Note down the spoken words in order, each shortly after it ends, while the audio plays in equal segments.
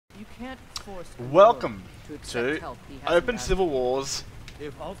can't force Welcome to accept to help he hasn't Open asked Civil for. Wars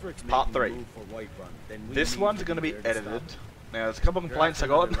Part 3. This one's going to be edited. Now, there's a couple of complaints I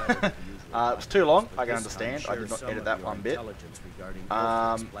got. It was too long, I can understand. I did not edit that one bit.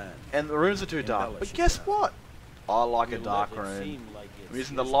 And the rooms are too dark. But guess what? I like a dark room. I'm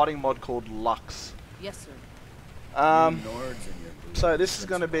using the lighting mod called Lux. Yes, sir. So this is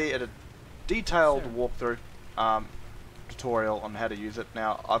going to be a detailed walkthrough tutorial on how to use it.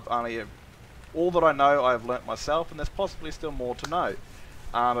 Now, all that I know I've learnt myself, and there's possibly still more to know.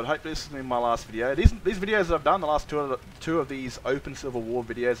 But hopefully this is my last video. These videos that I've done, the last two of these Open Civil War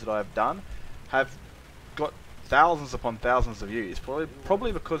videos that I've done, have got thousands upon thousands of views.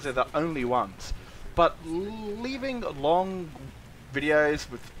 Probably because they're the only ones. But leaving long videos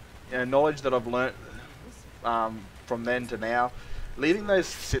with knowledge that I've learnt from then to now, leaving those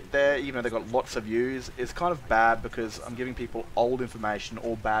sit there, even though they've got lots of views, is kind of bad because I'm giving people old information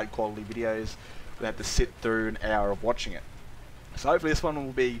or bad quality videos that have to sit through an hour of watching it. So hopefully this one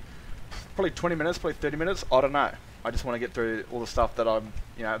will be probably 20 minutes, probably 30 minutes. I don't know. I just want to get through all the stuff that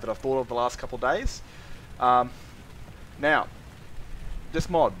that I've thought of the last couple of days. Now, this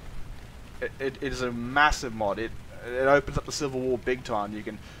mod, it is a massive mod. It opens up the Civil War big time. You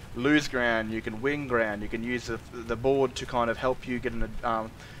can lose ground, you can win ground, you can use the board to kind of help you get an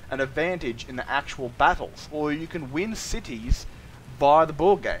advantage in the actual battles, or you can win cities via the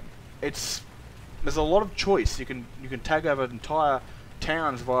board game. There's a lot of choice. You can tag over entire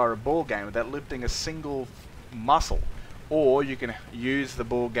towns via a board game without lifting a single muscle, or you can use the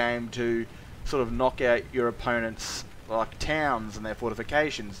board game to sort of knock out your opponent's like towns and their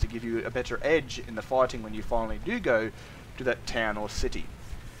fortifications to give you a better edge in the fighting when you finally do go to that town or city.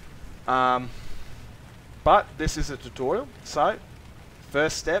 But this is a tutorial, so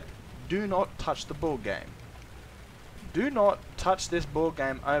first step, do not touch the board game. Do not touch this board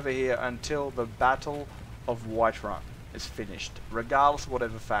game over here until the Battle of Whiterun is finished, regardless of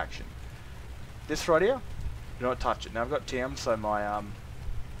whatever faction. This right here, do not touch it. Now I've got TM, so my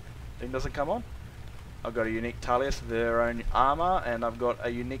thing doesn't come on. I've got a unique Tullius with their own armor, and I've got a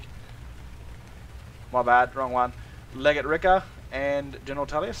unique, my bad, wrong one, Legate Ricker and General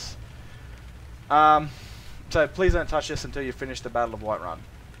Tullius. So please don't touch this until you finish the Battle of Whiterun.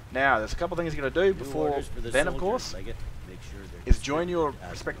 Now, there's a couple of things you're going to do before then, of course, is join your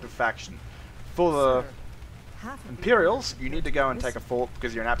respective faction. For the Imperials, you need to go and take a fort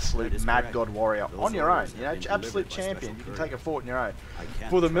because you're an absolute mad god warrior on your own. You know, absolute champion. You can take a fort on your own.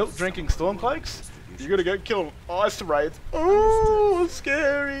 For the milk-drinking Stormcloaks, you're going to go kill Ice Wraiths. Oh,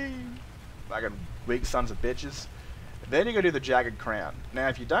 scary! Fucking weak sons of bitches. Then you're going to do the Jagged Crown. Now,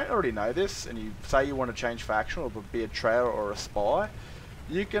 if you don't already know this, and you say you want to change faction or be a traitor or a spy,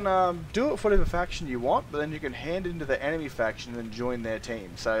 you can do it for whatever faction you want, but then you can hand it into the enemy faction and join their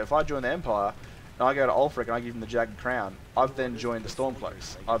team. So if I join the Empire, and I go to Ulfric and I give him the Jagged Crown, I've then joined the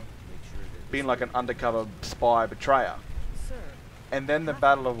Stormcloaks. I've been like an undercover spy betrayer. And then the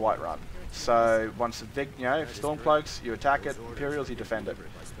Battle of Whiterun. So once the Stormcloaks, you attack it, Imperials, you defend it.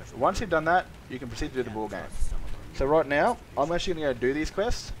 Once you've done that, you can proceed to do the war game. So right now, I'm actually going to go do these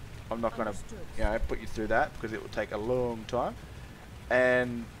quests. I'm not going to put you through that because it will take a long time.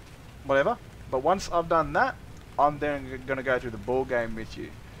 And whatever. But once I've done that, I'm then going to go through the ball game with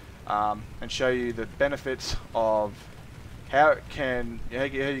you and show you the benefits of how you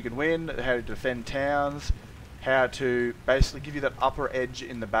can win, how to defend towns, how to basically give you that upper edge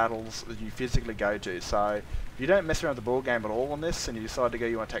in the battles that you physically go to. So if you don't mess around with the ball game at all on this and you decide to go,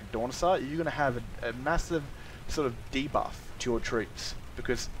 you want to take Dornasar, you're going to have a massive sort of debuff to your troops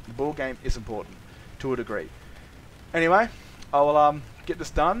because the ball game is important to a degree. Anyway, I will get this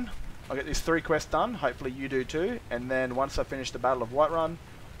done. I'll get these 3 quests done. Hopefully you do too. And then once I finish the Battle of Whiterun,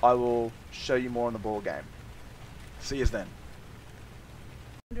 I will show you more on the ball game. See you then.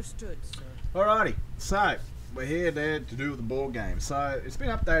 Understood, sir. Alrighty, so we're here there to do the ball game. So it's been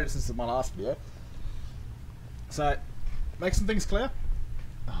updated since my last video. So make some things clear.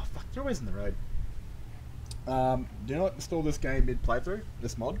 Oh fuck, you're always in the road. Do not install this game mid playthrough.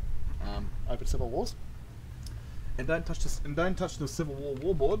 This mod, Open Civil Wars. And don't touch this. And don't touch the Civil War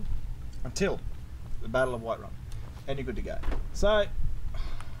warboard until the Battle of Whiterun, and you're good to go. So,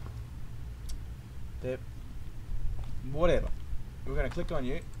 whatever. We're going to click on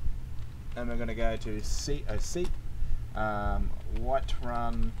you, and we're going to go to COC,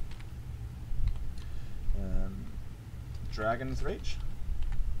 Whiterun, Dragon's Reach,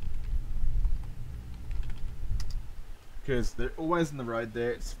 because they're always in the road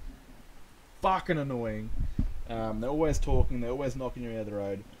there. It's fucking annoying. They're always talking, they're always knocking you out of the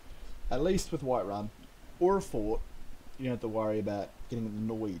road. At least with Whiterun, or a fort, you don't have to worry about getting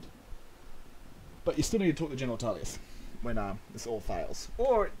annoyed. But you still need to talk to General Tullius when this all fails.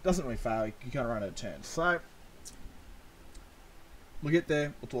 Or it doesn't really fail, you kind of run out of turns. So, we'll get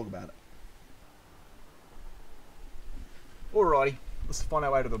there, we'll talk about it. Alrighty, let's find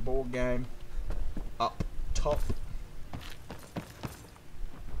our way to the board game up top.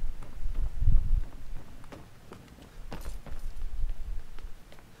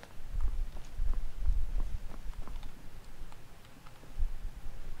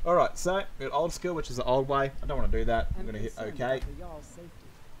 Alright, so we got old skill, which is the old way. I don't want to do that. I'm going to hit OK. Too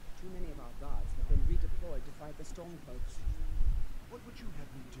many of our guards have been redeployed to fight the Stormcloaks. What would you have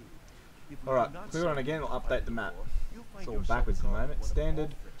me do? Alright, click on it again, we'll update the map. It's all backwards at the moment.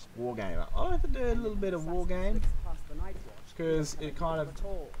 Standard Wargamer. I like to do a little bit of Wargame because it kind of,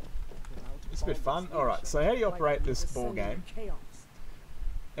 it's a bit fun. Alright, so how do you operate this ball game?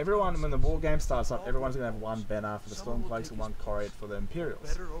 Everyone, when the war game starts up, everyone's going to have one banner for the Stormcloaks and one Corrade for the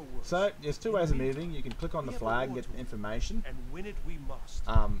Imperials. So, there's two ways of moving. You can click on the flag and get the information.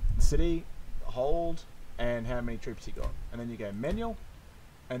 The city, hold, and how many troops you got. And then you go manual,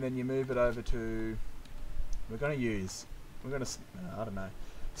 and then you move it over to, I don't know.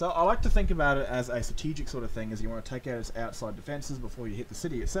 So, I like to think about it as a strategic sort of thing, as you want to take out its outside defences before you hit the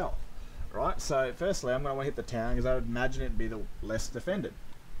city itself. Right, so firstly, I'm going to want to hit the town, because I would imagine it would be the less defended.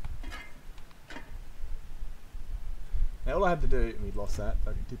 Now all I had to do, we lost that,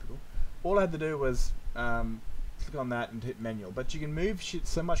 fucking typical. All I had to do was click on that and hit manual. But you can move shit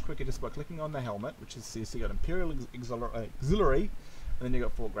so much quicker just by clicking on the helmet, which is, so you got Imperial Auxiliary, and then you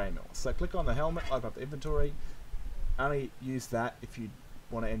got Fort Grey Mill. So click on the helmet, open up the inventory. Only use that if you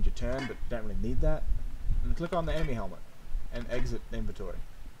want to end your turn, but don't really need that. And click on the enemy helmet and exit the inventory.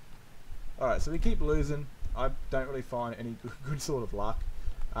 Alright, so we keep losing. I don't really find any good sort of luck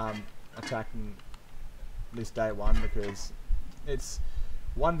attacking this day one, because it's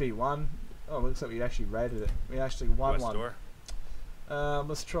 1v1. Oh, it looks like we actually rated it. We actually won one.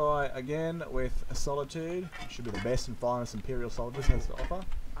 Let's try again with a Solitude. It should be the best and finest Imperial soldiers has to offer.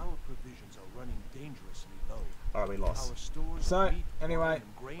 Our provisions are running dangerously low. Alright, we lost. So, anyway,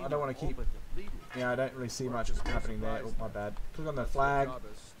 I don't want to keep, I don't really see much happening there. Oh, my bad. Click on the flag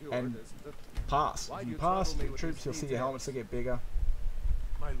and pass. If you pass, your troops, you'll see your helmets will get bigger.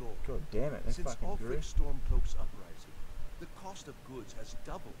 My lord, God damn it, that's fucking great. Stormcloaks uprising, the cost of goods has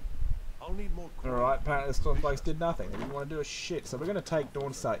doubled. I'll need more. Alright, apparently the Stormcloaks did nothing. They didn't want to do a shit. So we're going to take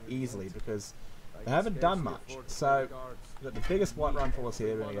Dawnstar easily because they haven't done much. So we've got the biggest white run for us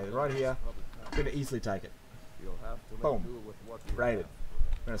here. We're going to go right here. We're going to easily take it. Boom. Raided.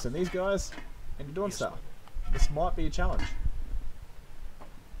 We're going to send these guys into Dawnstar. This might be a challenge.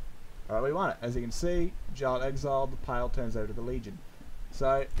 Alright, we won it. As you can see, Jarl exiled, the Pale turns over to the Legion.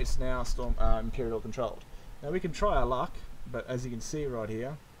 So it's now Imperial controlled. Now we can try our luck, but as you can see right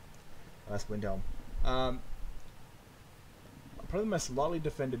here, that's Windhelm. Probably the most lightly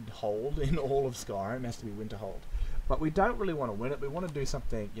defended hold in all of Skyrim has to be Winterhold. But we don't really want to win it. We want to do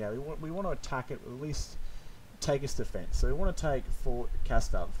something. Yeah, we want to attack it, or at least take its defense. So we want to take Fort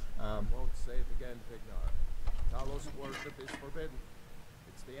Castav. Won't say it again, Vignar. Talos worship is forbidden.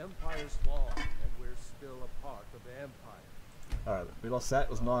 It's the Empire's law, and we're still a part of the Empire. Alright, we lost that. It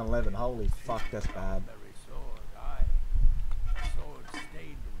was 9/11. Holy fuck, that's bad.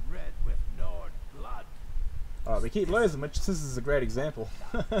 Alright, we keep losing, which this is a great example.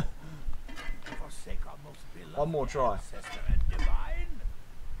 One more try.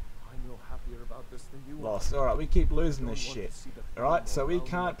 Lost. Alright, we keep losing this shit. Alright, so we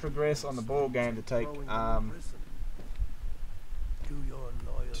can't progress on the ball game to take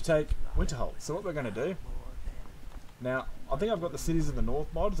Winterhold. So what we're going to do, now, I think I've got the Cities of the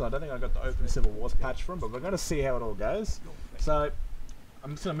North mods. I don't think I got the Open Civil Wars patch for them, but we're going to see how it all goes. So,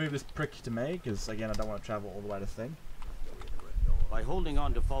 I'm just going to move this prick to me, because again, I don't want to travel all the way to Thing. By holding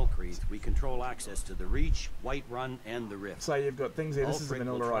on to Falkreath, we control access to the Reach, Whiterun, and the Rift. So you've got things here. This is the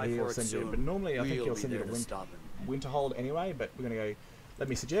vanilla right here. He'll send you, but normally I think he'll send you to Winterhold anyway. But we're going to go. Let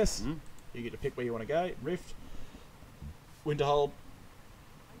me suggest. You get to pick where you want to go. Rift, Winterhold.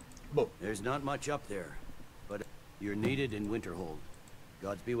 Boom. There's not much up there, but you're needed in Winterhold.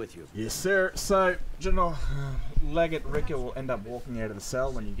 Gods be with you. Yes, sir. So, General Legate Ricka will end up walking out of the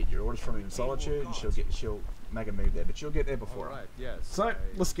cell when you get your orders from her in Solitude, and she'll make a move there, but she'll get there before her. Yes, so,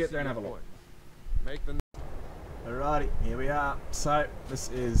 let's get there and have a look. Alrighty, here we are. So,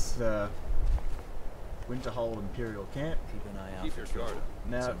 this is the Winterhold Imperial Camp. Keep an eye out for trouble.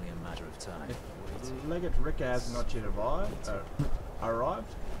 Now, it's only a matter of time. If Legate Ricka has not yet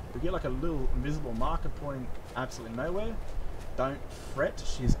arrived, we get like a little invisible marker pointing absolutely nowhere. Don't fret,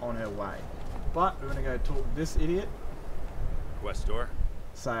 she's on her way. But we're going to go talk to this idiot. Questor?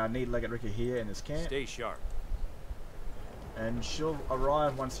 say I need Legate Rika here in this camp. Stay sharp. And she'll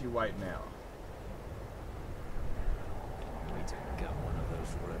arrive once you wait an hour. Wait till you got one of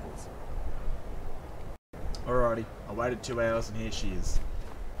those rebels. Alrighty, I waited 2 hours and here she is.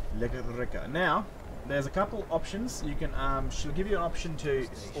 Legate Rika. Now, there's a couple options. You can, she'll give you an option to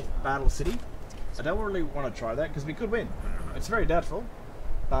battle city. I don't really want to try that because we could win. It's very doubtful,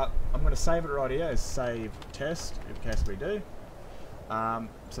 but I'm going to save it right here as save test in case we do.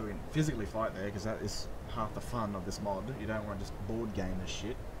 So we can physically fight there because that is half the fun of this mod. You don't want to just board game this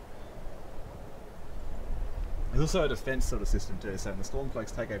shit. There's also a defense sort of system too, so the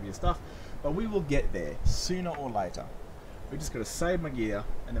Stormcloaks take over your stuff, but we will get there sooner or later. We just got to save my gear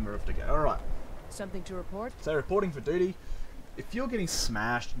and then we're off to go. Alright. Something to report? So reporting for duty. If you're getting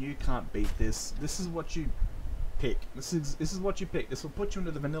smashed and you can't beat this, this is what you pick. This is what you pick. This will put you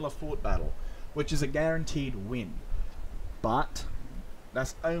into the vanilla fort battle, which is a guaranteed win. But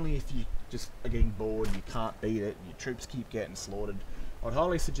that's only if you just are getting bored and you can't beat it and your troops keep getting slaughtered. I'd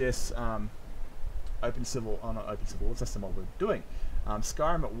highly suggest Open Civil, not Open Civil Wars, that's the mod we're doing.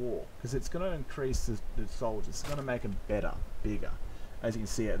 Skyrim at War, because it's going to increase the soldiers. It's going to make them better, bigger. As you can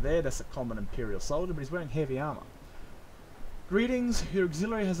see out there, that's a common Imperial soldier, but he's wearing heavy armor. Greetings, your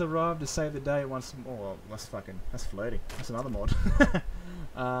auxiliary has arrived to save the day once more. Oh, that's flirty. That's another mod.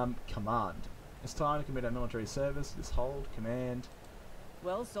 Command. It's time to commit our military service. Just hold, command.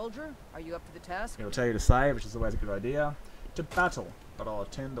 Well, soldier, are you up to the task? It'll tell you to save, which is always a good idea. To battle, but I'll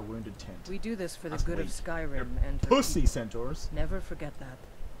attend the wounded tent. We do this for the That's good of weak. Skyrim You're and her pussy people. centaurs. Never forget that.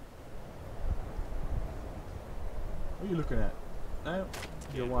 What are you looking at? No,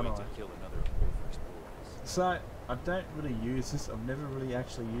 you're one eye. Kill another of Wolfri's boys. So, I don't really use this. I've never really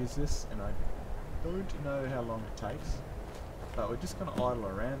actually used this, and I don't know how long it takes. But we're just going to idle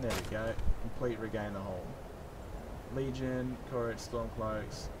around. There we go. Complete regain the whole. Legion, Coret,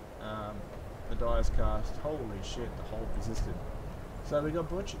 Stormcloaks, the Dyer's Cast. Holy shit, the hold resisted. So we got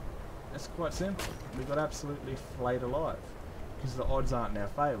butchered. It's quite simple. We got absolutely flayed alive. Because the odds aren't in our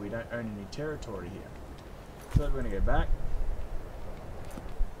favour. We don't own any territory here. So we're going to go back.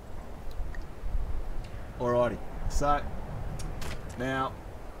 Alrighty. So, now,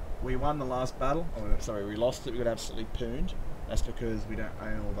 we won the last battle. Oh, sorry, we lost it. We got absolutely pooned. That's because we don't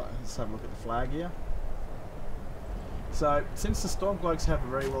own all that. Let's have a look at the flag here. So, since the Stormcloaks have a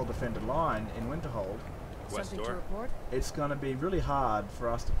very well defended line in Winterhold, Something to report? it's going to be really hard for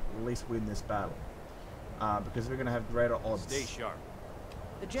us to at least win this battle. Because we're going to have greater odds. Stay sharp.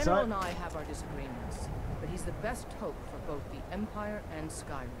 The General and I have our disagreements, but he's the best hope for both the Empire and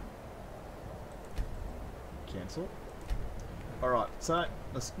Skyrim. Cancel. Alright, so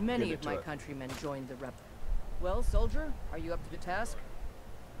let's Many get of into my it. countrymen joined the rebel. Well, soldier, are you up to the task?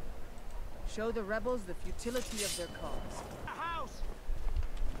 Show the rebels the futility of their cause.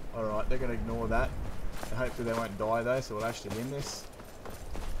 Alright, they're going to ignore that. Hopefully they won't die though, so we'll actually win this.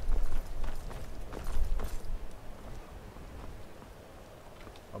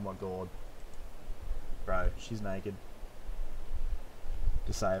 Oh my god. Bro, she's naked.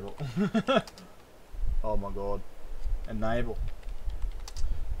 Disable. Oh my god. Enable.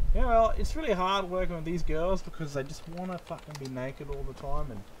 Yeah, well, it's really hard working with these girls because they just want to fucking be naked all the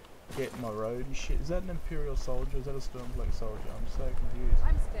time and get in my road and shit. Is that an Imperial soldier? Is that a Stormcloak soldier? I'm so confused.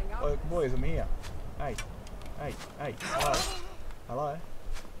 I'm staying out. Oh, boys, I'm here. Hey. Hey. Hey. Hello. Hello.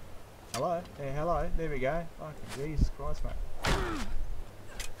 Hello. Hey, hello. There we go. Fucking Jesus Christ, mate.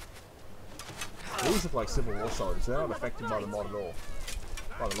 These look like Civil War soldiers. They're not affected by the mod at all.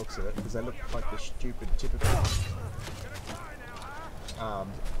 By the looks of it, because they look like the stupid, typical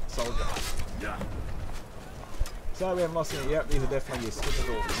soldier. So we haven't lost any. Yep, these are definitely your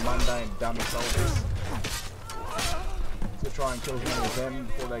typical mundane, dummy soldiers. So try and kill as many of them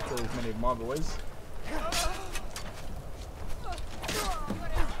before they kill as many of my boys.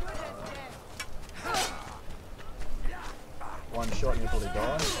 One shot and you'll probably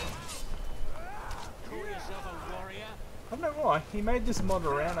die. I don't know why. He made this mod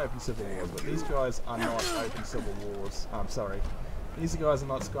around Open Civil Wars, but these guys are not Open Civil Wars. I'm sorry. These guys are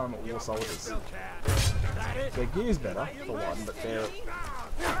not Skyrim at War soldiers. Their gear's better, for one, but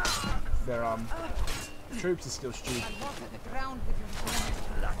their troops are still stupid.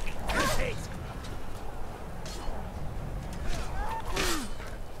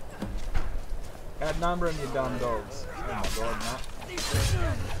 Outnumber them, you dumb dogs. Oh my god, Matt.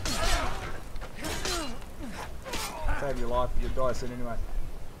 Save your life, you'll die soon anyway.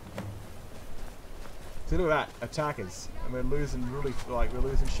 So look at that, attackers. And we're losing really, we're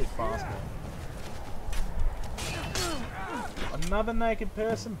losing shit fast now. Another naked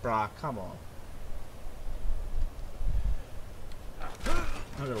person? Bruh, come on.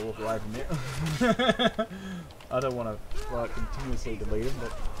 I'm gonna walk away from it. I don't want to like continuously delete him,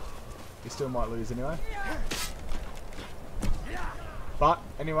 but you still might lose anyway. But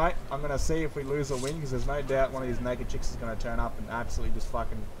anyway, I'm gonna see if we lose or win, because there's no doubt one of these naked chicks is gonna turn up and absolutely just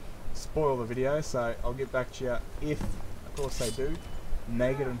fucking spoil the video. So I'll get back to you if, of course, they do.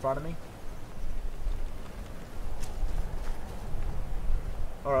 Naked in front of me.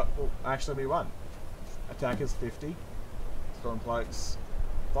 Alright, well, actually we won. Attackers 50, Stormcloaks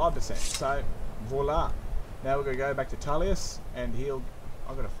 5%. So, voila. Now we're going to go back to Tullius, and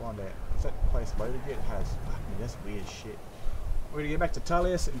I've got to find out. Is that place loaded yet? It has. Fuck me, that's weird shit. We're going to get back to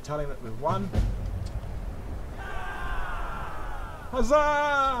Tullius and tell him that we've won.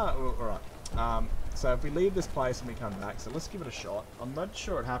 Huzzah! Well, alright. So if we leave this place and we come back, so let's give it a shot. I'm not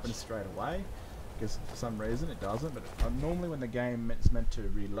sure it happens straight away, because for some reason it doesn't, but normally when the game is meant to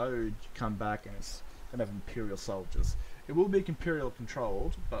reload, you come back and it's going to have Imperial soldiers. It will be Imperial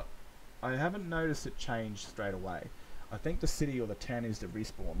controlled, but I haven't noticed it change straight away. I think the city or the town is to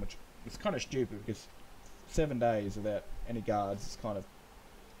respawn, which is kind of stupid, because 7 days without any guards is kind of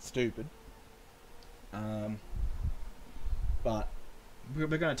stupid. But we're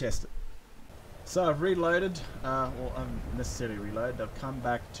going to test it. So I've reloaded, well, unnecessarily reloaded. I've come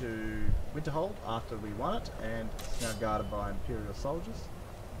back to Winterhold after we won it, and it's now guarded by Imperial soldiers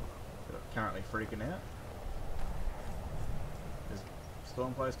that are currently freaking out. There's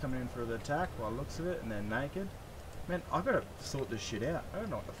Stormcloaks coming in for the attack by the looks of it, and they're naked. Man, I've got to sort this shit out. I don't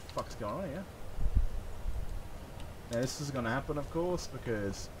know what the fuck's going on here. Now this is going to happen, of course,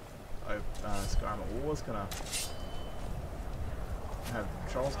 because Skyrim at War is going to have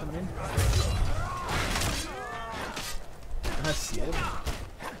trolls coming in. That's slaughtered.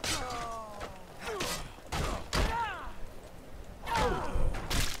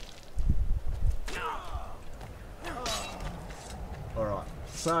 Alright,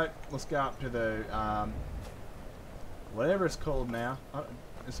 so let's go up to the whatever it's called now.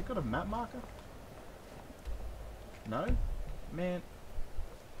 Has it got a map marker? No? Man,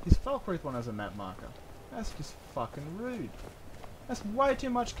 his Falkreath one has a map marker. That's just fucking rude. That's way too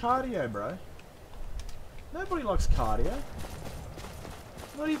much cardio, bro. Nobody likes cardio.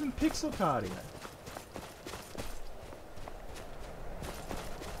 Not even pixel cardio.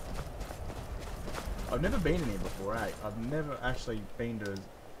 I've never been in here before, eh? I've never actually been to...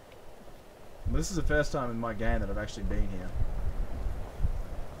 Well, this is the first time in my game that I've actually been here.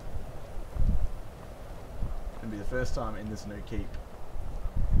 It'll be the first time in this new keep.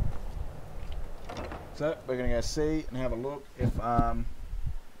 So we're gonna go see and have a look if the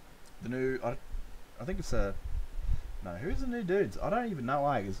new I think it's a no. Who's the new dudes? I don't even know.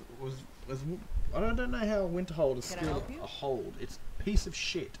 I don't know how Winterhold is still a hold. It's a piece of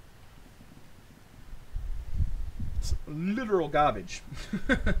shit. It's literal garbage.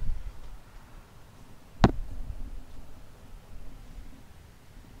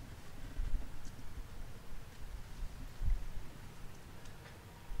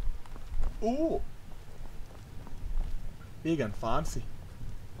 Ooh. Big and fancy.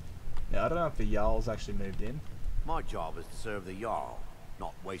 Now, I don't know if the Jarl's actually moved in. My job is to serve the Jarl,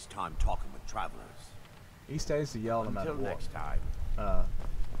 not waste time talking with travelers. He stays the Jarl no matter what. Until next time.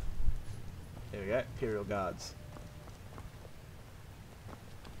 There we go, Imperial Guards.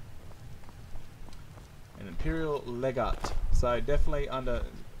 An Imperial Legate. So definitely under...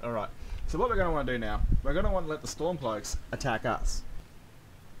 Alright, so what we're going to want to do now, we're going to want to let the Stormcloaks attack us.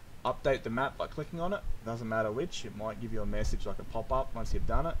 Update the map by clicking on it, doesn't matter which, it might give you a message like a pop-up once you've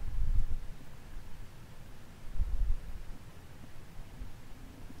done it.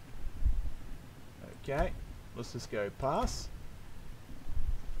 Okay, let's just go pass.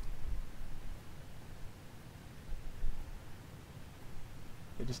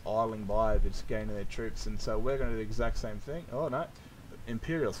 They're just idling by, they're just gaining their troops, and so we're going to do the exact same thing. Oh no,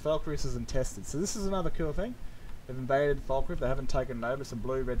 Imperials, Falkreath is untested, so this is another cool thing. They've invaded Falkreath, they haven't taken it over, it's a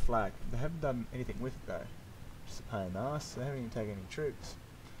blue red flag. They haven't done anything with it though. Just a pain in the ass, they haven't even taken any troops.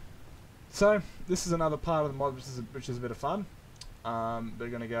 So, this is another part of the mod which is a bit of fun. We're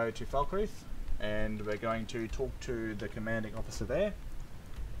going to go to Falkreath, and we're going to talk to the commanding officer there.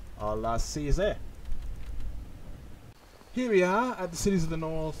 I'll see you there. Here we are at the Cities of the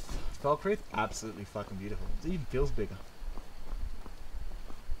North, Falkreath. Absolutely fucking beautiful. It even feels bigger.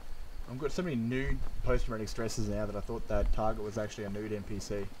 I've got so many nude post-traumatic stresses now that I thought that target was actually a nude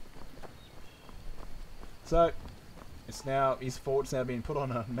NPC. So, it's now, his fort's now being put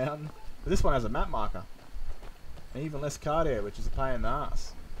on a mountain. But this one has a map marker. And even less cardio, which is a pain in the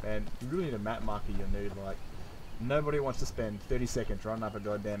ass. And you really need a map marker, you nude. Like, nobody wants to spend 30 seconds running up a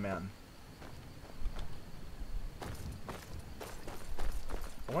goddamn mountain.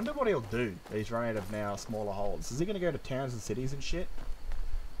 I wonder what he'll do. He's run out of now smaller holds. Is he going to go to towns and cities and shit?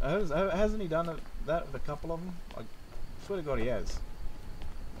 Hasn't he done that with a couple of them? I swear to God he has.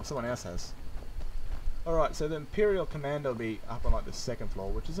 Or someone else has. Alright, so the Imperial Commander will be up on like the 2nd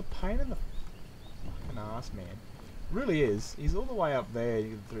floor, which is a pain in the fucking ass, man. Really is. He's all the way up there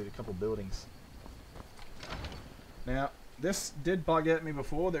through a couple buildings. Now, this did bug at me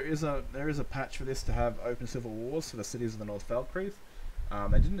before. There is a patch for this to have open civil wars for the cities of the North Falkreath.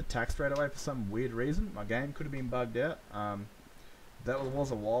 They didn't attack straight away for some weird reason. My game could have been bugged out. That was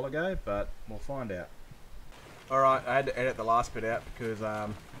a while ago, but we'll find out. Alright, I had to edit the last bit out because they're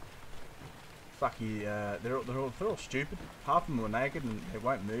all stupid. Half of them were naked and they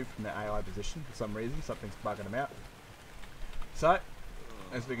won't move from their AI position for some reason. Something's bugging them out. So,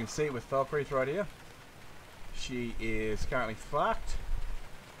 as we can see with Falkreath right here, she is currently fucked.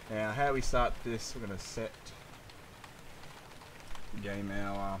 Now, how we start this, we're going to set game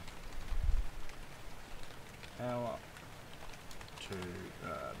hour to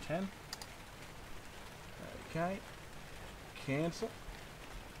 10. Okay, cancel.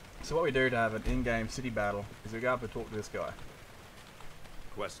 So what we do to have an in-game city battle is we go up and talk to this guy.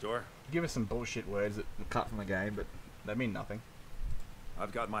 Questor? Give us some bullshit words that are cut from the game, but they mean nothing.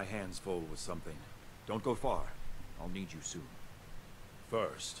 I've got my hands full with something. Don't go far. I'll need you soon.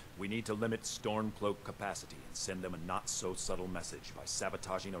 First, we need to limit Stormcloak capacity and send them a not-so-subtle message by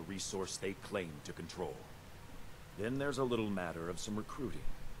sabotaging a resource they claim to control. Then there's a little matter of some recruiting.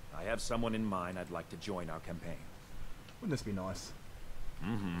 I have someone in mind I'd like to join our campaign. Wouldn't this be nice?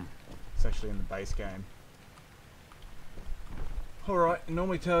 Mm-hmm. It's actually in the base game. Alright, it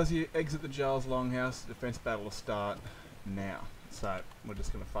normally tells you exit the Giles Longhouse, defense battle will start now. So, we're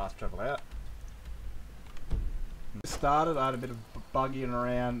just going to fast travel out. It started, I had a bit of buggying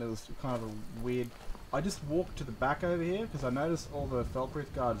around, it was kind of a weird... I just walked to the back over here because I noticed all the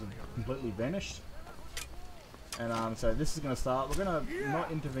Falkreath guards have completely vanished. And so this is going to start, we're going to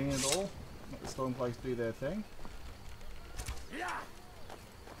not intervene at all, let the Stormcloaks do their thing.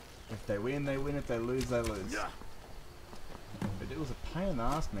 If they win, they win, if they lose, they lose. But it was a pain in the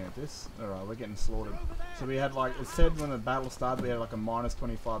ass, man, this. Alright, we're getting slaughtered. So we had like, it said when the battle started we had like a minus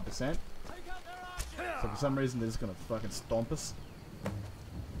 25%. So for some reason they're just gonna fucking stomp us.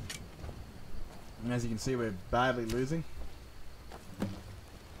 And as you can see, we're badly losing.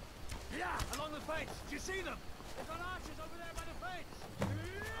 Yeah, along the fence. Do you see them? They've got archers over there by the fence.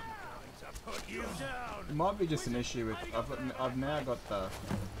 To put you down. It might be just an issue with I've now got the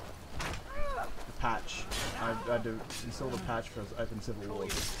patch. I had to install the patch for open civil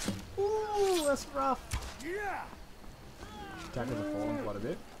wars. Ooh, that's rough. Attackers are falling quite a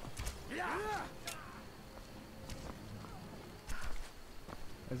bit.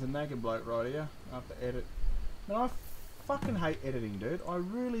 There's a naked bloke right here. I have to edit. Man, I fucking hate editing, dude. I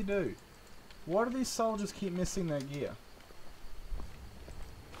really do. Why do these soldiers keep missing their gear?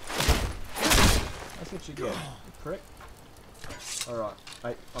 That's what you get, you prick. Alright,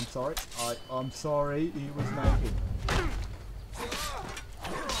 hey, I'm sorry. I'm sorry, he was naked.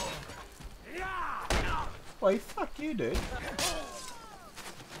 Wait, fuck you, dude.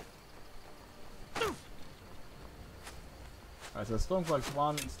 Alright, so Stormcloak's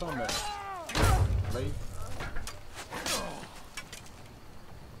one, it's time to leave.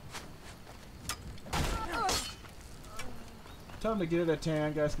 Tell them to get out of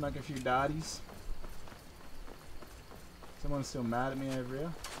town, go smoke a few darties. Someone's still mad at me over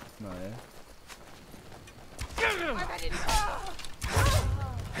here? No, yeah.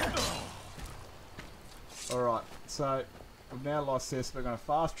 Alright, so we've now lost this. We're going to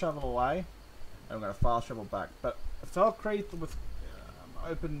fast travel away and we're going to fast travel back. But Falkreath with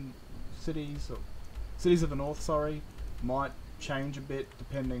open cities, or cities of the north, sorry, might change a bit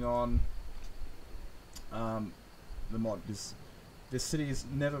depending on the mod. This city has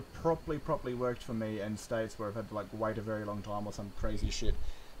never properly worked for me in states where I've had to like wait a very long time or some crazy shit.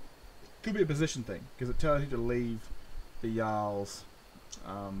 Could be a position thing because it tells you to leave the Jarl's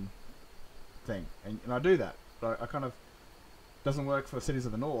thing, and I do that, but I kind of doesn't work for cities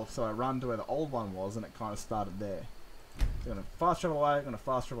of the north, so I run to where the old one was, and it kind of started there. So I'm gonna fast travel away, I'm gonna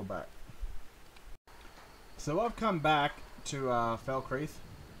fast travel back. So I've come back to Falkreath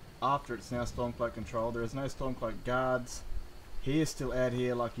after it's now Stormcloak controlled. There is no Stormcloak guards. He is still out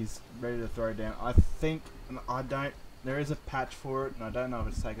here like he's ready to throw down. I think, there is a patch for it, and I don't know if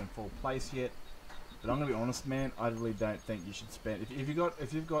it's taken full place yet. But I'm gonna be honest, man, I really don't think you should spend.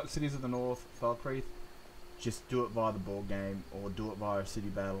 If you've got Cities of the North, Falkreath, just do it via the board game or do it via a city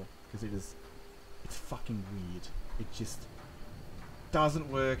battle, because it's fucking weird. It just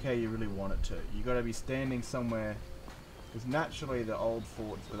doesn't work how you really want it to. You got to be standing somewhere Because naturally the old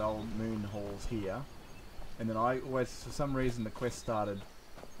forts with old moon halls here, and then I always, for some reason, the quest started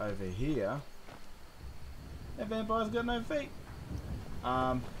over here. That vampire's got no feet.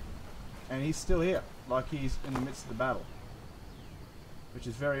 And he's still here, like he's in the midst of the battle, which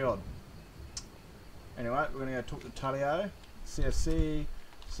is very odd. Anyway, we're gonna go talk to Talio, CFC,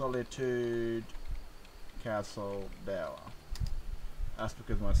 Solitude, Castle, Dower. That's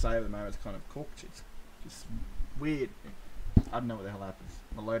because my save at the moment is kind of cooked. It's just weird. I don't know what the hell happens.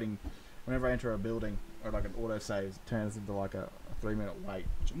 The loading, whenever I enter a building or like an auto save, it turns into like a 3-minute wait,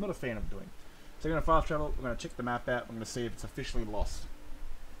 which I'm not a fan of doing. So we're going to fast travel, we're going to check the map out, we're going to see if it's officially lost.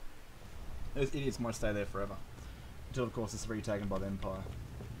 Those idiots might stay there forever. Until of course it's retaken by the Empire.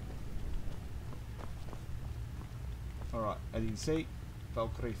 Alright, as you can see,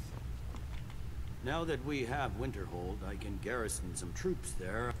 Valkyrie. Now that we have Winterhold, I can garrison some troops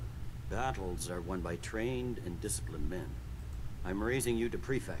there. Battles are won by trained and disciplined men. I'm raising you to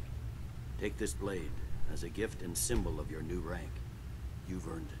prefect. Take this blade as a gift and symbol of your new rank. You've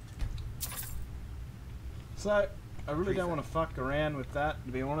earned it. So, I really don't want to fuck around with that,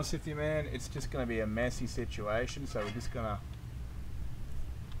 to be honest with you, man. It's just going to be a messy situation, so we're just going to...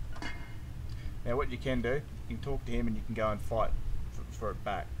 Now, what you can do, you can talk to him and you can go and fight for it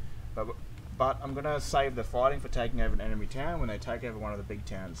back. But I'm going to save the fighting for taking over an enemy town when they take over one of the big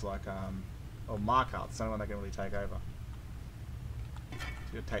towns, like, or Markarth. It's the only one they can really take over. So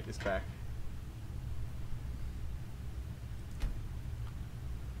I'm going to take this back.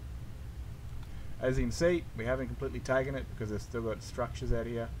 As you can see, we haven't completely taken it because they've still got structures out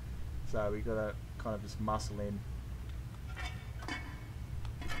here. So we've got to kind of just muscle in.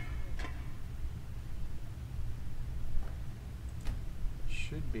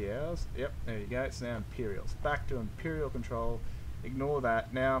 Should be ours. Yep, there you go. It's now Imperial. It's back to Imperial control. Ignore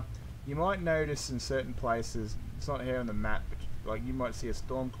that. Now, you might notice in certain places, it's not here on the map, but like you might see a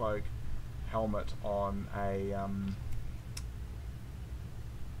Stormcloak helmet on a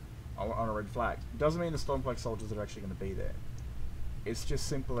red flag. It doesn't mean the Stormcloak soldiers are actually going to be there. It's just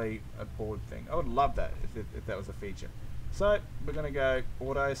simply a board thing. I would love that if that was a feature. So we're going to go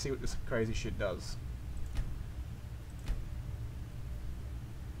auto, see what this crazy shit does.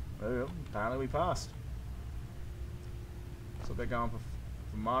 Well, apparently we passed. So they're going for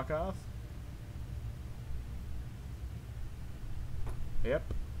Markarth. Yep,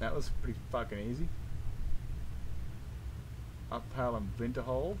 that was pretty fucking easy. Uphill and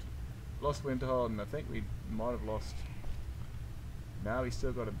Winterhold. Lost Winterhold, and I think we might have lost. No, we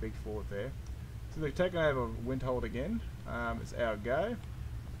still got a big fort there. So they've taken over Winterhold again. It's our go.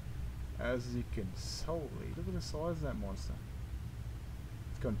 As you can, holy, look at the size of that monster.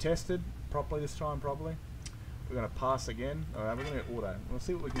 It's contested properly this time, probably. We're going to pass again. Alright, we're going to auto. We'll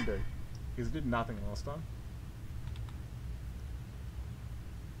see what we can do. Because it did nothing last time.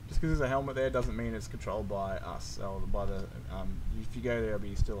 Just because there's a helmet there doesn't mean it's controlled by us. Or by the, if you go there,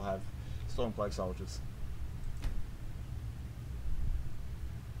 you still have Stormcloak soldiers.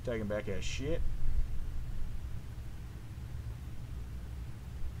 Taking back our shit.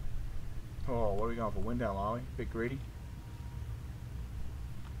 Oh, what are we going for? Windhelm, are we? Bit greedy.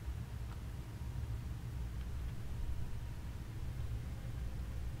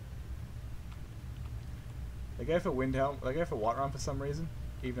 They go for Windhelm. They go for Whiterun for some reason,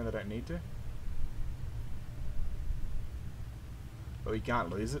 even though they don't need to. But we can't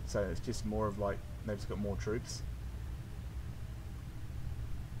lose it, so it's just more of like they've just got more troops.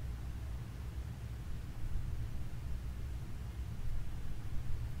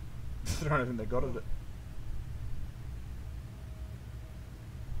 I don't think they got it.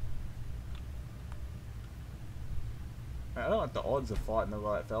 I don't like the odds of fighting the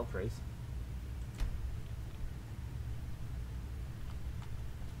right Valkyries.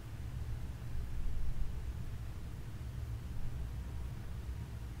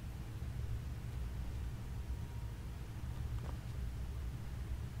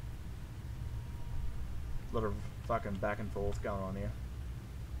 A lot of fucking back and forth going on here.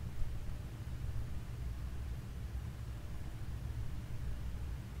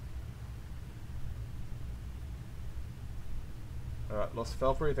 Alright, lost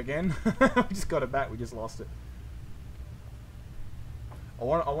Felfreath again. We just got it back, we just lost it. I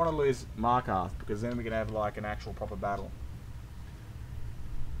want to lose Markarth because then we can have like an actual proper battle.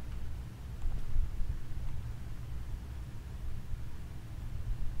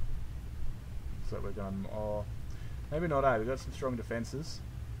 So we're going, oh, maybe not, we've got some strong defences.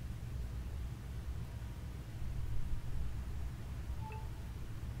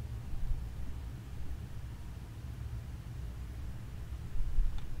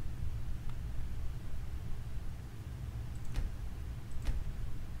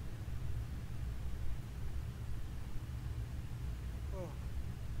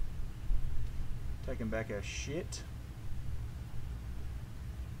 Taking back our shit.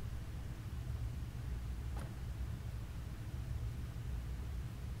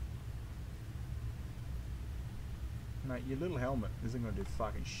 Mate, your little helmet isn't going to do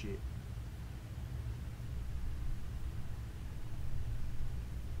fucking shit.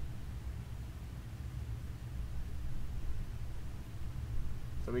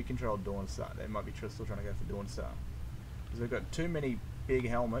 So we control Dawnstar. They might be still trying to go for Dawnstar. Because they've got too many big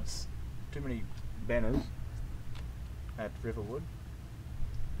helmets, too many banners at Riverwood.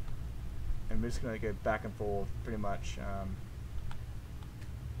 And we're just going to go back and forth pretty much.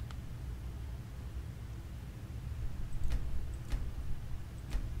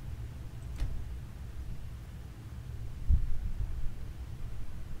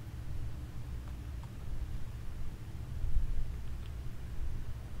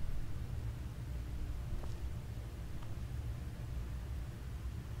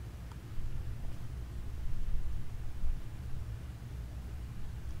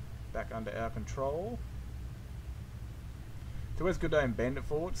 Back under our control. It's always good to own bandit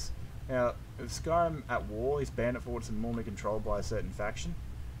forts. Now, if Skyrim at war, these bandit forts are normally controlled by a certain faction,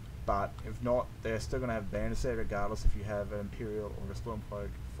 but if not, they're still going to have bandits there regardless if you have an Imperial or a Stormcloak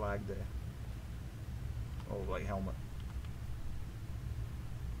flag there. Or like helmet.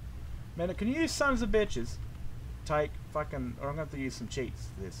 Man, can you sons of bitches take fucking... or I'm going to have to use some cheats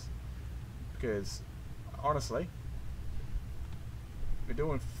for this. Because, honestly, we're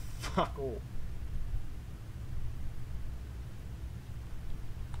doing fuck all.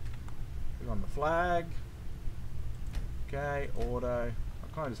 Click on the flag. Okay, auto.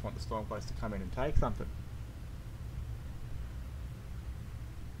 I kind of just want the Stormcloaks to come in and take something.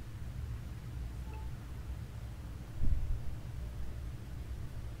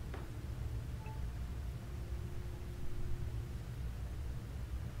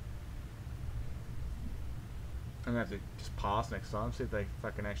 I'm gonna have to just pass next time, see if they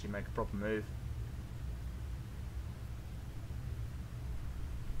fucking actually make a proper move.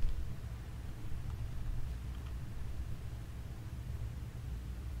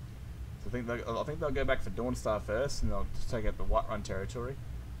 So I think they'll go back for Dawnstar first, and they'll just take out the Whiterun territory,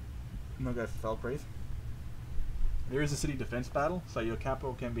 and they'll go for Felcreath. There is a city defense battle, so your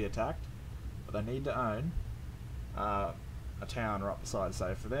capital can be attacked, but they need to own a town right beside.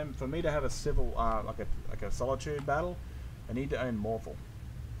 So for me to have a civil, like a solitude battle, I need to own Morthal.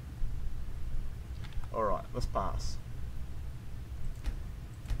 All right, let's pass.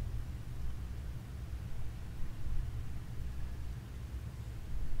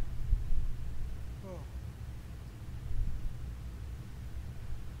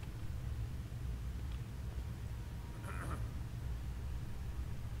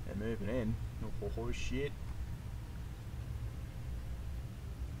 They're moving in. No horse shit.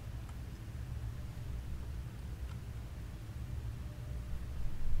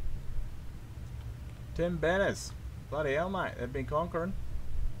 Tim banners. Bloody hell, mate. They've been conquering.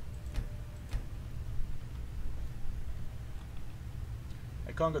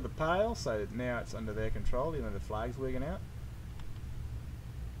 They conquered the Pale, so now it's under their control, even though the flag's wigging out.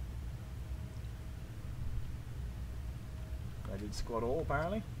 They did squat all,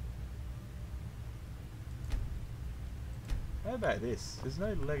 apparently. How about this? There's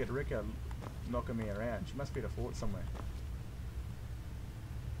no Legged Ricka knocking me around. She must be at a fort somewhere.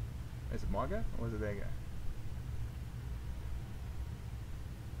 Is it my go, or is it their go?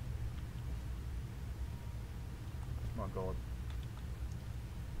 My god.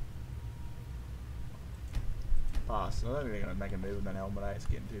 Pass. I don't think they're going to make a move with that helmet, eh? It's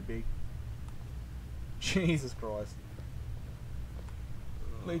getting too big. Jesus Christ.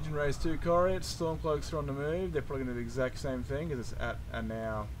 Legion raised 2 Coriots. Stormcloaks are on the move. They're probably going to do the exact same thing, because it's at a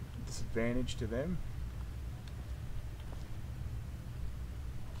now disadvantage to them.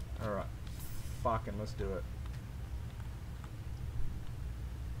 Alright. Fucking let's do it.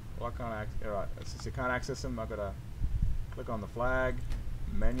 Well, I can't alright, since you can't access them, I've got to click on the flag,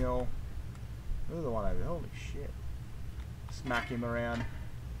 manual. Look at the one over there. Holy shit. Smack him around.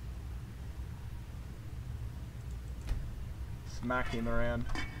 Smack him around.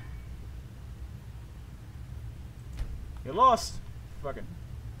 You lost! Fucking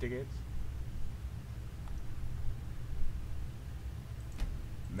dickheads.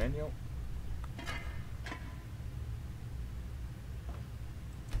 Manual.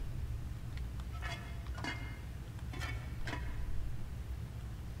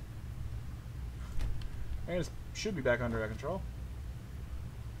 And it should be back under our control.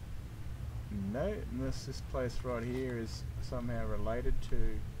 No, unless this place right here is somehow related to...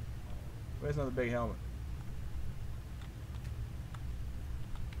 Where's another big helmet?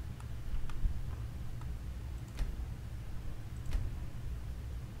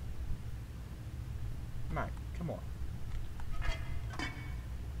 Mate, come on.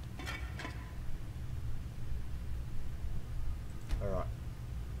 Alright.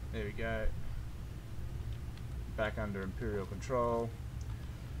 There we go. Back under Imperial control.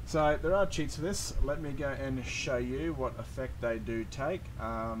 So, there are cheats for this. Let me go and show you what effect they do take.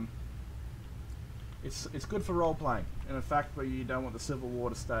 It's good for role-playing. In a fact where you don't want the Civil War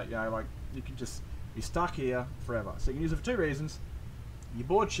to start, you know, like, you can just be stuck here forever. So you can use it for two reasons. You're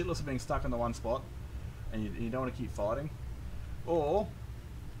bored shitless of being stuck in the one spot, and you don't want to keep fighting. Or,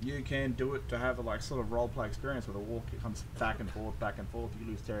 you can do it to have a like sort of role-play experience where the war comes back and forth, back and forth. You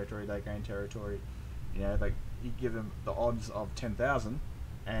lose territory, they gain territory. You know, like, you give them the odds of 10,000,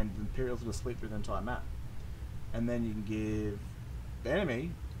 and the Imperials will sweep through the entire map. And then you can give the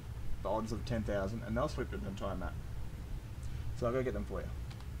enemy the odds of 10,000, and they'll sweep through the entire map. So I'll go get them for you.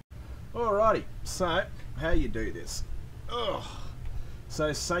 Alrighty, so how you do this? Ugh.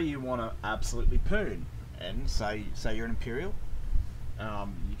 So say you want to absolutely poon, and say you're an Imperial.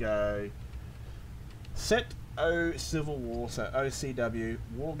 You go set O Civil War, so OCW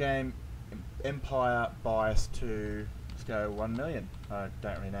War Game Empire bias to, let's go 1 million. I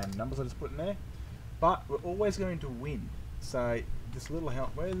don't really know the numbers I just put in there, but we're always going to win. So this little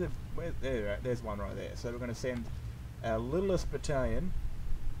help, there's one right there. So we're going to send our littlest battalion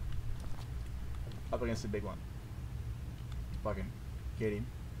up against the big one. If I can get him.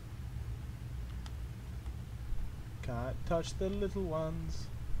 Can't touch the little ones.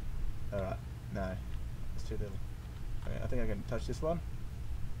 Alright, no, it's too little. Okay, I think I can touch this one.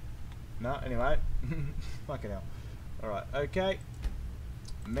 No, anyway. Fucking hell. Alright, okay.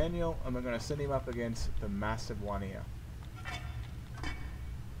 Manual, and we're going to send him up against the massive one here.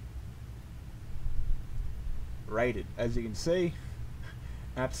 Rated. As you can see,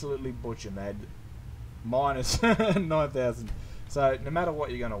 absolutely butchered. They had minus 9,000. So, no matter what,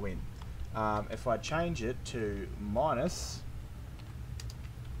 you're going to win. If I change it to minus,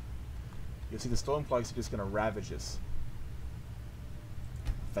 you'll see the Stormcloaks are just going to ravage us.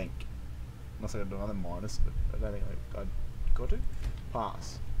 I think. Unless I got to do another minus, but I don't think I got to.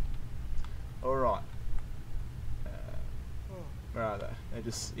 Pass. Alright. Where are they? They're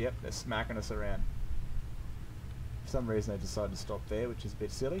just, yep, they're smacking us around. For some reason they decided to stop there, which is a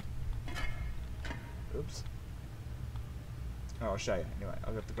bit silly. Oops. Oh, I'll show you. Anyway,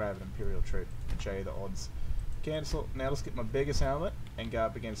 I've got to grab an Imperial troop and show you the odds. Cancel. Now let's get my biggest helmet and go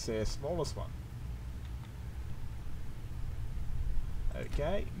up against their smallest one.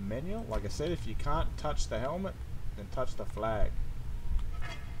 Okay, manual. Like I said, if you can't touch the helmet, then touch the flag.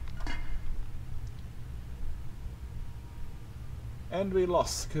 And we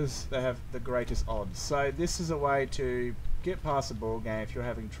lost because they have the greatest odds. So this is a way to get past the ball game if you're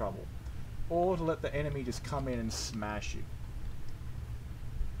having trouble, or to let the enemy just come in and smash you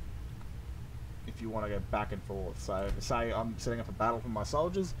if you want to go back and forth. So say I'm setting up a battle for my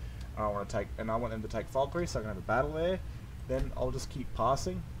soldiers, and I want them to take Falkreath, so I can have a battle there. Then I'll just keep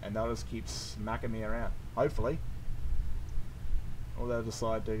passing, and they'll just keep smacking me around. Hopefully, or they'll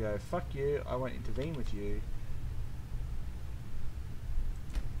decide to go, "Fuck you! I won't intervene with you."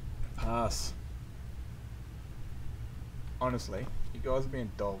 Pass. Honestly, you guys are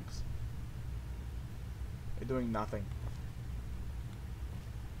being dogs. They're doing nothing.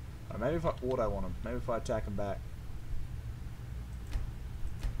 Maybe if I auto on them, maybe if I attack them back.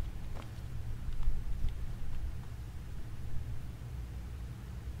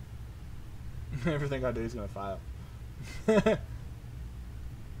 Everything I do is going to fail.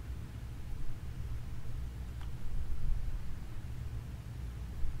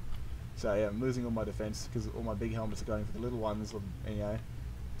 So yeah, I'm losing all my defense because all my big helmets are going for the little ones. You know,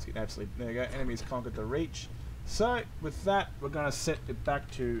 it's getting absolutely. There you go. Enemies conquered the reach. So with that, we're going to set it back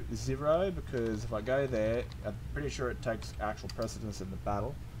to 0 because if I go there, I'm pretty sure it takes actual precedence in the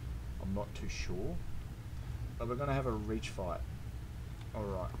battle. I'm not too sure, but we're going to have a reach fight. All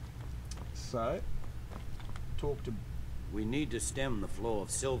right. So talk to. We need to stem the flow of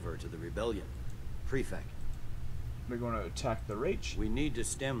silver to the rebellion. Prefect. We're going to attack the reach. We need to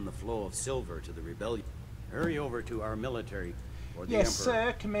stem the flow of silver to the rebellion. Hurry over to our military, or the yes, Emperor.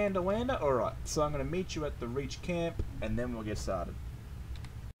 sir, Commander Lander. Alright, so I'm going to meet you at the reach camp, and then we'll get started.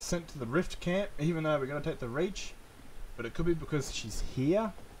 Sent to the rift camp, even though we're going to take the reach, but it could be because she's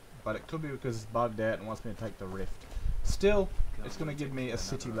here, but it could be because it's bugged out and wants me to take the rift. Still, it's going to give me a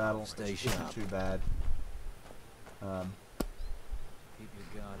city battle, which isn't too bad. Keep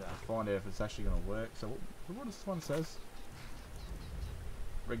your guard up. Find out if it's actually going to work. So what does this one says?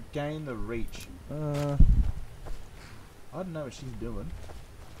 Regain the reach. I don't know what she's doing.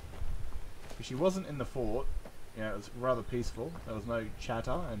 If she wasn't in the fort, you know, it was rather peaceful. There was no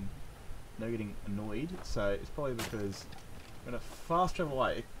chatter and they're getting annoyed. So it's probably because I'm gonna fast travel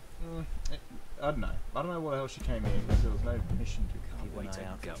away. I don't know. I don't know why the hell she came here because there was no mission to Can't wait to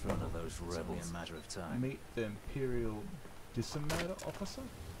get one of those rebels. A matter of time. Meet the Imperial Disseminator Officer.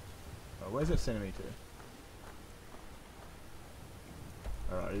 Oh, where's that sending me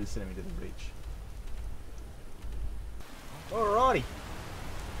to? Alright, it is sending me to the beach. Alrighty.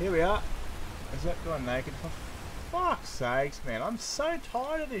 Here we are. Is that guy naked? For fuck's sakes, man. I'm so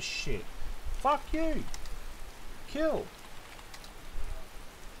tired of this shit. Fuck you. Kill.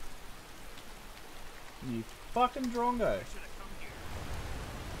 You fucking drongo.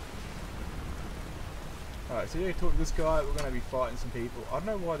 Alright, so yeah, talk to this guy. We're going to be fighting some people. I don't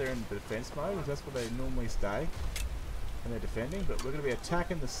know why they're in the defense mode, because that's where they normally stay when they're defending, but we're going to be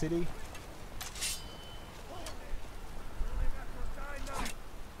attacking the city.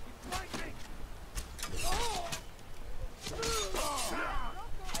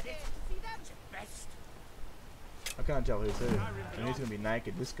 I can't tell who's who. And he's going to be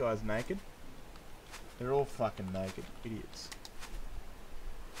naked. This guy's naked. They're all fucking naked. Idiots.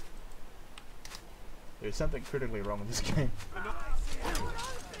 There's something critically wrong with this game.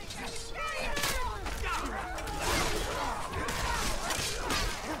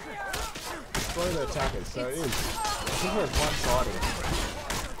 Destroy the attackers, so it is. I think it's one-sided.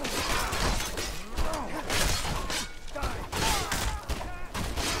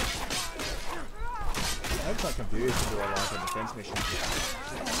 I'm quite confused into what I like in defense missions.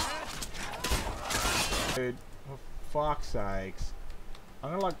 Dude, for fuck's sakes. I'm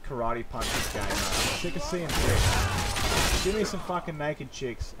gonna like karate punch this game, man. I'm sick of seeing chicks. Give me some fucking naked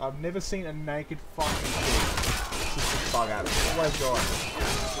chicks. I've never seen a naked fucking chick. Just a bug out of it. Always gone.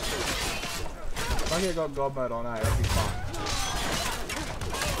 If I get got God mode on, that'd be fun.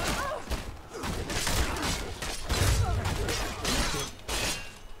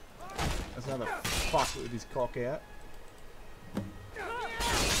 There's another fuck with his cock out.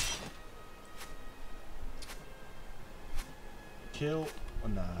 Kill. Oh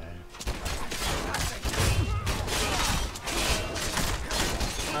no.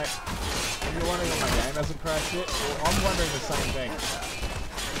 Mate, if you're wondering if my game hasn't crashed yet, well, I'm wondering the same thing.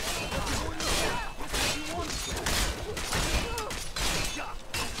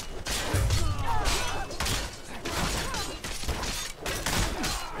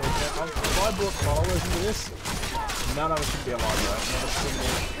 If I brought followers into this, none of us would be alive, though. Not a single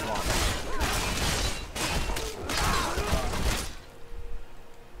one.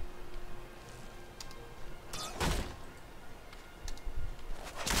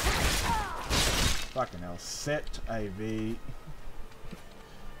 Fucking hell. Set AV.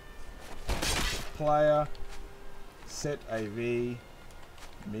 Player. Set AV.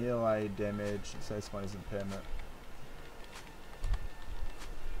 Melee damage. It says one is impairment.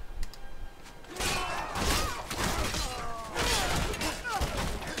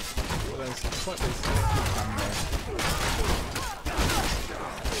 Well, there's like this coming there.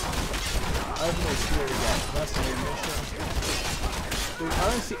 Open the security gate. That's the new mission. Dude, I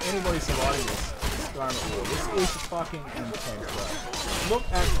don't see anybody surviving this. Skyrim War. This is fucking intense, bro. Look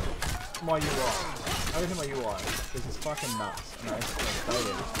at my UI. Look at my UI. This is fucking nuts. No, it's gonna stay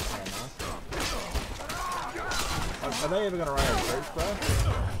there. This is fucking nuts. Are they ever gonna run out of troops, bro?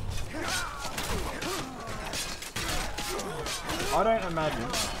 I don't imagine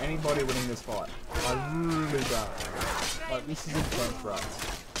anybody winning this fight. I really don't. Like, this is intense, bro.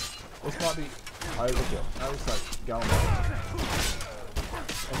 This might be overkill. I was like going on.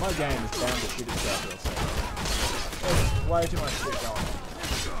 And my game is bound to shit itself here, so there's way too much shit going on.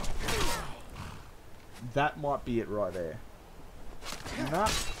 That might be it right there. Nah,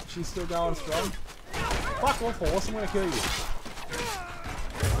 she's still going strong. Fuck off, horse, I'm gonna kill you.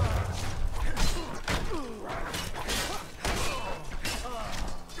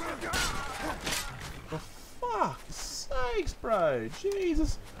 For fuck's sakes, bro.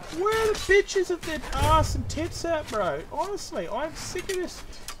 Jesus. Where are the bitches of their ass and tits at, bro? Honestly, I'm sick of this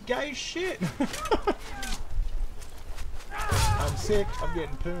gay shit. I'm sick of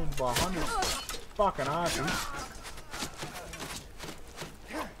getting pooned by 100 fucking asses.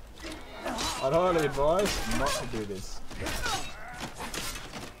 I'd highly advise not to do this.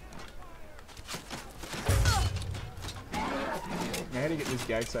 Now, how do you get this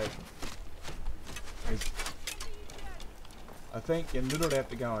gates open? I think you literally have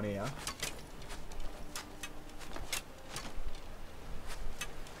to go in here.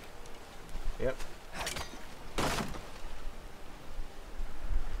 Yep.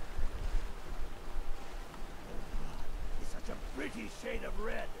 It's such a pretty shade of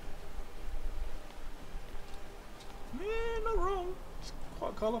red. Yeah, not wrong. It's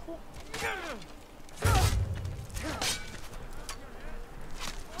quite colourful.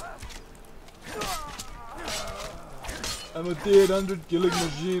 I'm a dead 100 killing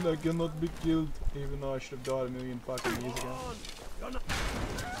machine. I cannot be killed, even though I should have died a million fucking years ago.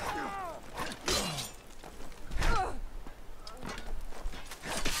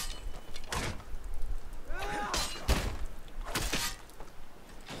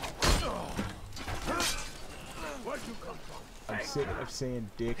 I'm sick of seeing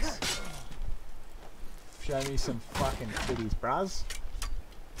dicks. Show me some fucking titties, bras.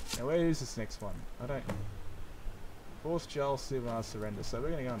 Now where is this next one? I don't... Force Joel Silver surrender, so we're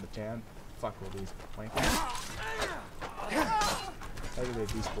gonna go into town. Fuck all these wankers. Maybe they're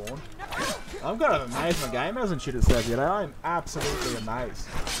despawned. I've got an amazement game, it hasn't shit itself yet. I am absolutely amazed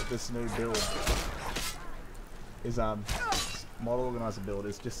that this new build is model organizer build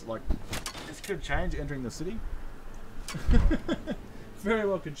is just like, this could change entering the city. Very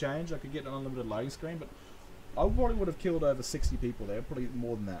well could change. I could get an unlimited loading screen, but I probably would have killed over 60 people there, probably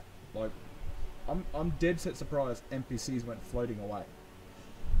more than that. Like, I'm dead set surprised NPCs went floating away.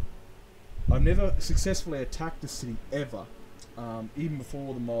 I've never successfully attacked the city ever, even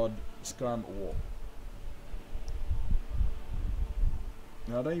before the mod Skyrim at War.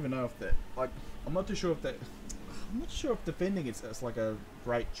 Now, I don't even know if that, like, I'm not sure if defending it's like a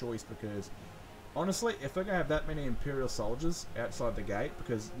great choice, because honestly, if they're gonna have that many Imperial soldiers outside the gate,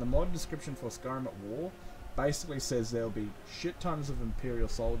 because the mod description for Skyrim at War basically says there'll be shit tons of Imperial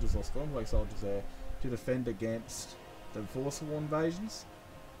soldiers or Stormcloak soldiers there to defend against the forcible invasions.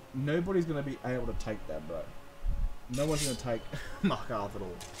 Nobody's going to be able to take that, bro. No one's going to take Markarth at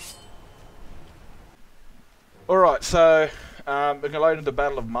all. Alright, so we're going to load into the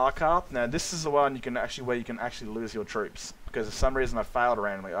Battle of Markarth. Now this is the one where you can actually lose your troops, because for some reason I failed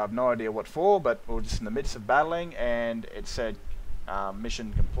randomly. I have no idea what for, but we were just in the midst of battling and it said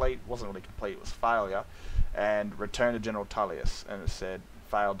mission complete. Wasn't really complete, it was failure. And return to General Tullius, and it said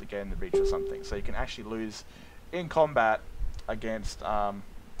failed to gain the breach or something. So you can actually lose in combat against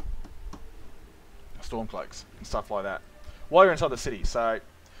Stormcloaks and stuff like that while you're inside the city. So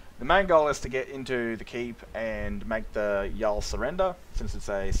the main goal is to get into the keep and make the Jarl surrender, since it's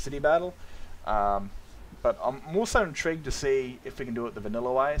a city battle. But I'm also intrigued to see if we can do it the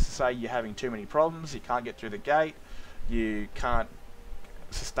vanilla way. So say you're having too many problems, you can't get through the gate, you can't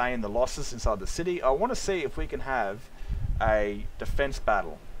sustain the losses inside the city. I want to see if we can have a defense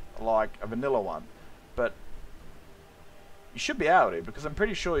battle like a vanilla one, but you should be able to, because I'm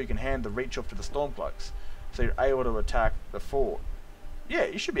pretty sure you can hand the reach off to the Stormcloaks, so you're able to attack the fort. Yeah,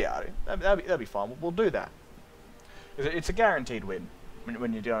 you should be able to. That'd be fine. We'll do that. It's a guaranteed win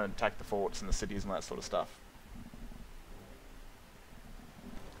when you're going to attack the forts and the cities and that sort of stuff.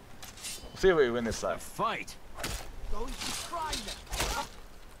 We'll see if we win this though. Fight.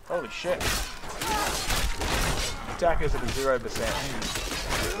 Holy shit. Attack is at a 0%.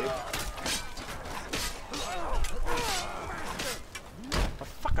 My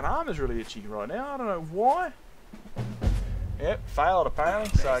fucking arm is really itchy right now. I don't know why. Yep, failed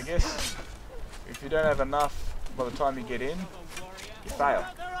apparently. So I guess if you don't have enough by the time you get in, you fail.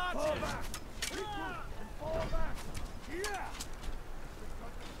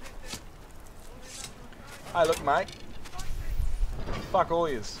 Hey, look, mate. Fuck all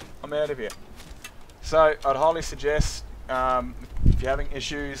yous. I'm out of here. So, I'd highly suggest, if you're having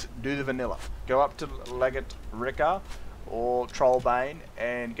issues, do the vanilla. Go up to Legate Rickar or Trollbane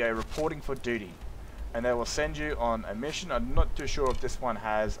and go reporting for duty. And they will send you on a mission. I'm not too sure if this one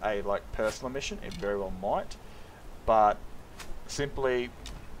has a personal mission. It very well might. But simply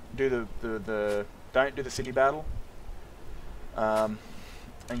do don't do the city battle.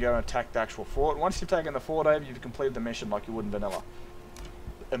 And go and attack the actual fort. Once you've taken the fort over, you've completed the mission like you would in vanilla.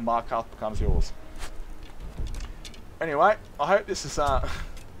 And Markarth becomes yours. Anyway, I hope this is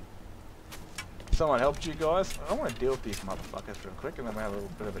someone helped you guys. I want to deal with these motherfuckers real quick and then we'll have a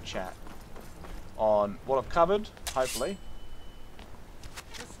little bit of a chat on what I've covered, hopefully.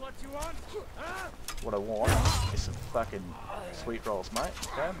 Just what you want? Huh? What I want is some fucking sweet rolls, mate.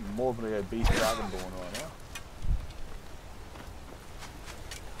 Okay, I'm morbidly obese dragonborn right now.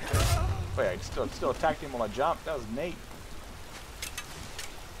 Oh yeah, still attacked him while I jumped. That was neat.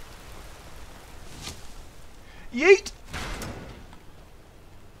 Yeet!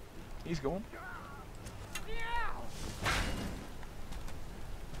 He's gone.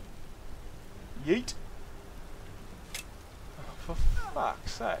 Yeet! Oh, for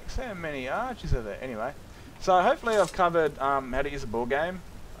fuck's sake, how many archers are there? Anyway, so hopefully I've covered how to use a ball game,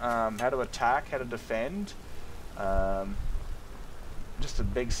 how to attack, how to defend, just a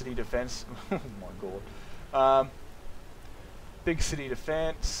big city defense. Oh my god. big city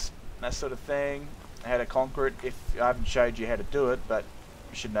defense, that sort of thing. How to conquer it. If I haven't showed you how to do it, but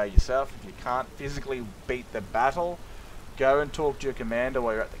you should know yourself. If you can't physically beat the battle, go and talk to your commander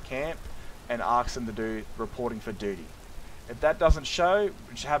while you're at the camp and ask them to do reporting for duty. If that doesn't show,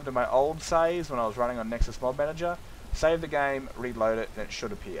 which happened to my old saves when I was running on Nexus Mod Manager, save the game, reload it, and it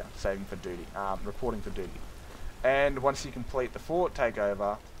should appear. Saving for duty, reporting for duty. And once you complete the fort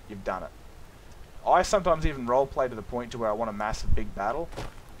takeover, you've done it. I sometimes even roleplay to the point to where I want a massive big battle.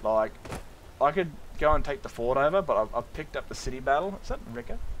 Like, I could go and take the fort over, but I've picked up the city battle. Is that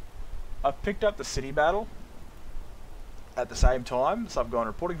Ricker? I've picked up the city battle at the same time, so I've gone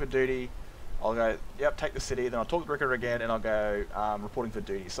reporting for duty. I'll go, yep, take the city, then I'll talk to Ricker again, and I'll go reporting for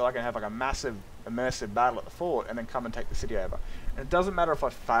duty. So I can have like a massive, immersive battle at the fort, and then come and take the city over. And it doesn't matter if I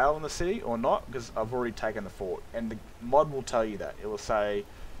fail in the city or not, because I've already taken the fort. And the mod will tell you that. It will say,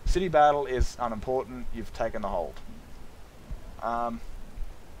 city battle is unimportant, you've taken the hold.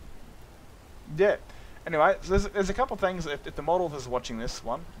 Yeah. Anyway, so there's a couple of things. If the model is watching this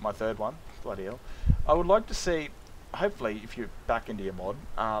one, my third one, bloody hell, I would like to see, hopefully, if you're back into your mod,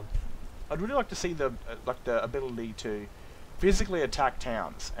 I'd really like to see the ability to physically attack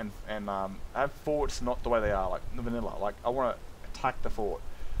towns and have forts not the way they are, like the vanilla. Like, I want to attack the fort,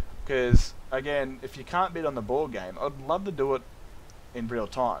 because again, if you can't beat on the board game, I'd love to do it in real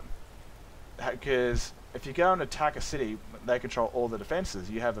time. Because if you go and attack a city, they control all the defenses.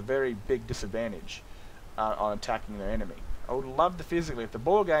 You have a very big disadvantage on attacking their enemy. I would love to physically, if the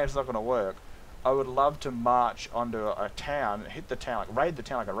board game's not going to work, I would love to march onto a town, hit the town, like raid the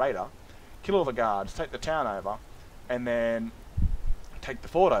town like a raider, kill all the guards, take the town over, and then take the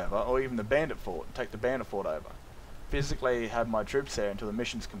fort over, or even the bandit fort, and take the bandit fort over. Physically have my troops there until the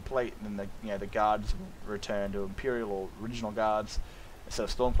mission's complete, and then the guards will return to Imperial or original guards instead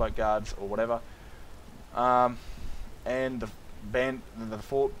of Stormcloak guards or whatever. And the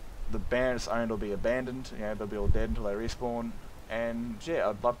fort, the bandits owned will be abandoned. They'll be all dead until they respawn. And yeah,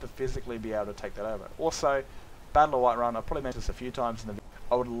 I'd love to physically be able to take that over. Also, Battle of Whiterun, I've probably mentioned this a few times in the video.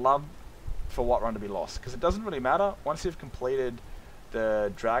 I would love for Whiterun to be lost, because it doesn't really matter once you've completed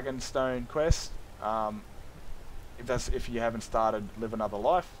the Dragonstone quest. If you haven't started Live Another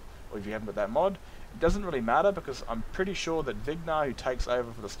Life, or if you haven't got that mod, it doesn't really matter, because I'm pretty sure that Vignar, who takes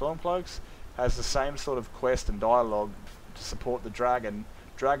over for the Stormcloaks, has the same sort of quest and dialogue to support the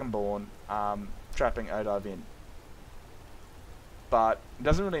Dragonborn trapping Odahviin. But it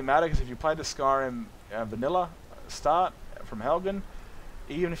doesn't really matter, because if you play the Skyrim vanilla start from Helgen,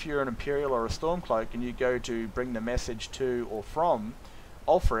 even if you're an Imperial or a Stormcloak and you go to bring the message to or from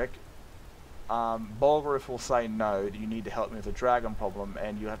Ulfric, Bolgarif will say no, you need to help me with the dragon problem,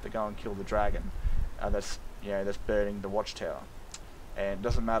 and you have to go and kill the dragon that's burning the watchtower. And it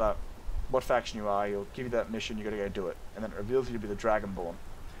doesn't matter what faction you are, he'll give you that mission, you got to go do it, and then it reveals you to be the Dragonborn.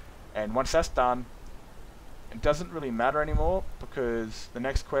 And once that's done, it doesn't really matter anymore, because the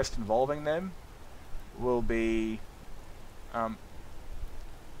next quest involving them will be, I'm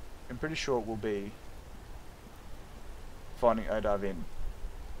pretty sure it will be finding Odahviin.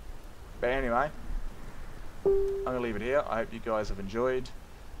 But anyway, I'm going to leave it here. I hope you guys have enjoyed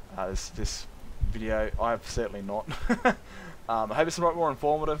this video. I have certainly not. I hope it's a lot more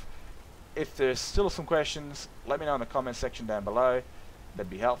informative. If there's still some questions, let me know in the comment section down below. That'd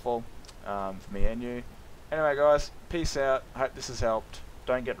be helpful for me and you. Anyway guys, peace out. I hope this has helped.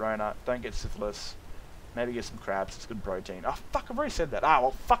 Don't get Rona, don't get syphilis. Maybe get some crabs, it's good protein. Oh fuck, I've already said that. Ah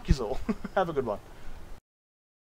well, fuck yous all. Have a good one.